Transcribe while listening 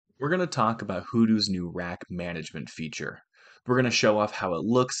We're going to talk about Hudu's new rack management feature. We're going to show off how it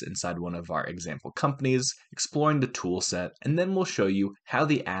looks inside one of our example companies, exploring the toolset, and then we'll show you how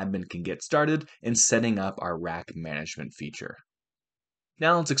the admin can get started in setting up our rack management feature.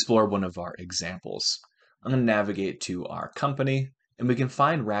 Now let's explore one of our examples. I'm going to navigate to our company, and we can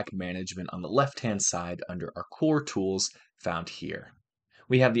find rack management on the left-hand side under our core tools found here.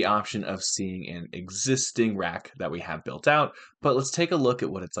 We have the option of seeing an existing rack that we have built out, but let's take a look at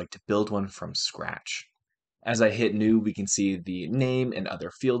what it's like to build one from scratch. As I hit new, we can see the name and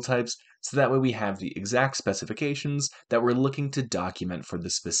other field types, so that way we have the exact specifications that we're looking to document for the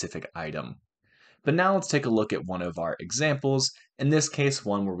specific item. But now let's take a look at one of our examples, in this case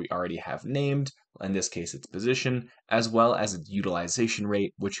one where we already have named, in this case its position, as well as its utilization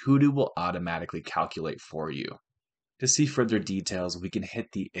rate, which Hudu will automatically calculate for you. To see further details, we can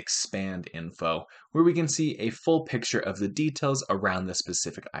hit the Expand info, where we can see a full picture of the details around the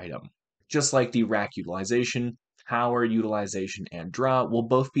specific item. Just like the rack utilization, power utilization, and draw will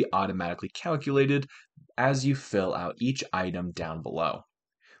both be automatically calculated as you fill out each item down below.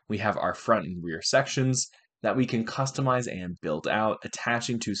 We have our front and rear sections that we can customize and build out,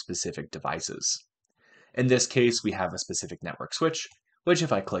 attaching to specific devices. In this case, we have a specific network switch, which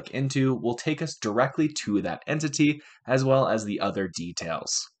if I click into, will take us directly to that entity as well as the other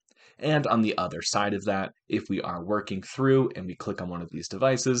details. And on the other side of that, if we are working through and we click on one of these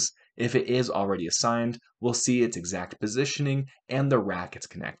devices, if it is already assigned, we'll see its exact positioning and the rack it's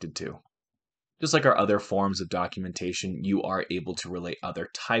connected to. Just like our other forms of documentation, you are able to relate other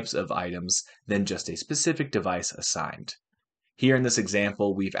types of items than just a specific device assigned. Here in this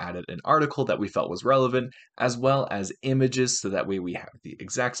example, we've added an article that we felt was relevant, as well as images, so that way we have the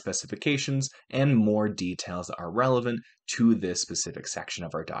exact specifications and more details that are relevant to this specific section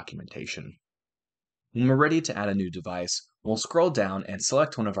of our documentation. When we're ready to add a new device, we'll scroll down and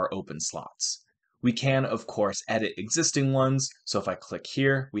select one of our open slots. We can, of course, edit existing ones, so if I click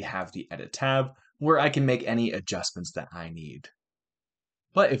here, we have the Edit tab, where I can make any adjustments that I need.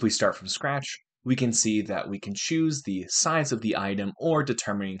 But if we start from scratch, we can see that we can choose the size of the item or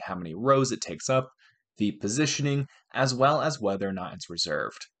determining how many rows it takes up, the positioning, as well as whether or not it's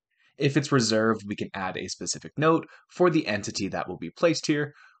reserved. If it's reserved, we can add a specific note for the entity that will be placed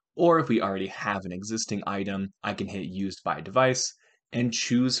here, or if we already have an existing item, I can hit Used by Device and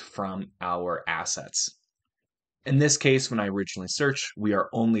choose from our assets. In this case, when I originally search, we are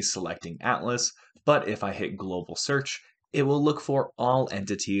only selecting Atlas, but if I hit Global Search, it will look for all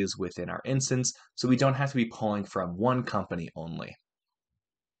entities within our instance, so we don't have to be pulling from one company only.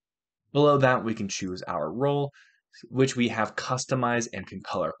 Below that, we can choose our role, which we have customized and can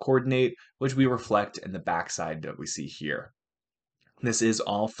color coordinate, which we reflect in the backside that we see here. This is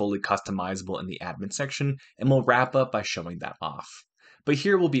all fully customizable in the admin section, and we'll wrap up by showing that off. But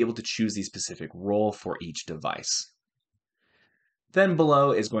here we'll be able to choose the specific role for each device. Then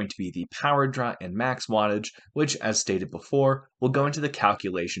below is going to be the power draw and max wattage, which, as stated before, will go into the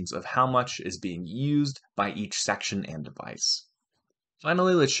calculations of how much is being used by each section and device.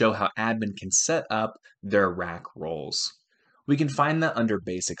 Finally, let's show how admin can set up their rack roles. We can find that under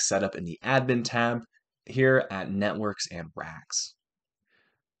Basic Setup in the Admin tab, here at Networks and Racks.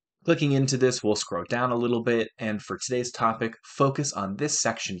 Clicking into this, we'll scroll down a little bit, and for today's topic, focus on this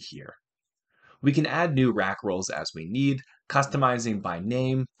section here. We can add new rack roles as we need, customizing by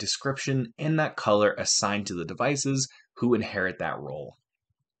name, description, and that color assigned to the devices who inherit that role.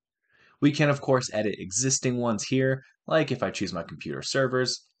 We can, of course, edit existing ones here, like if I choose my computer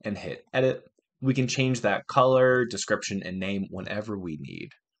servers and hit Edit, we can change that color, description, and name whenever we need.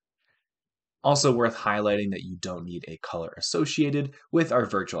 Also worth highlighting that you don't need a color associated with our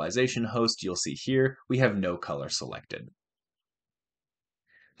virtualization host. You'll see here we have no color selected.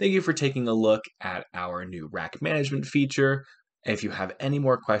 Thank you for taking a look at our new rack management feature. If you have any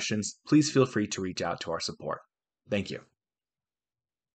more questions, please feel free to reach out to our support. Thank you.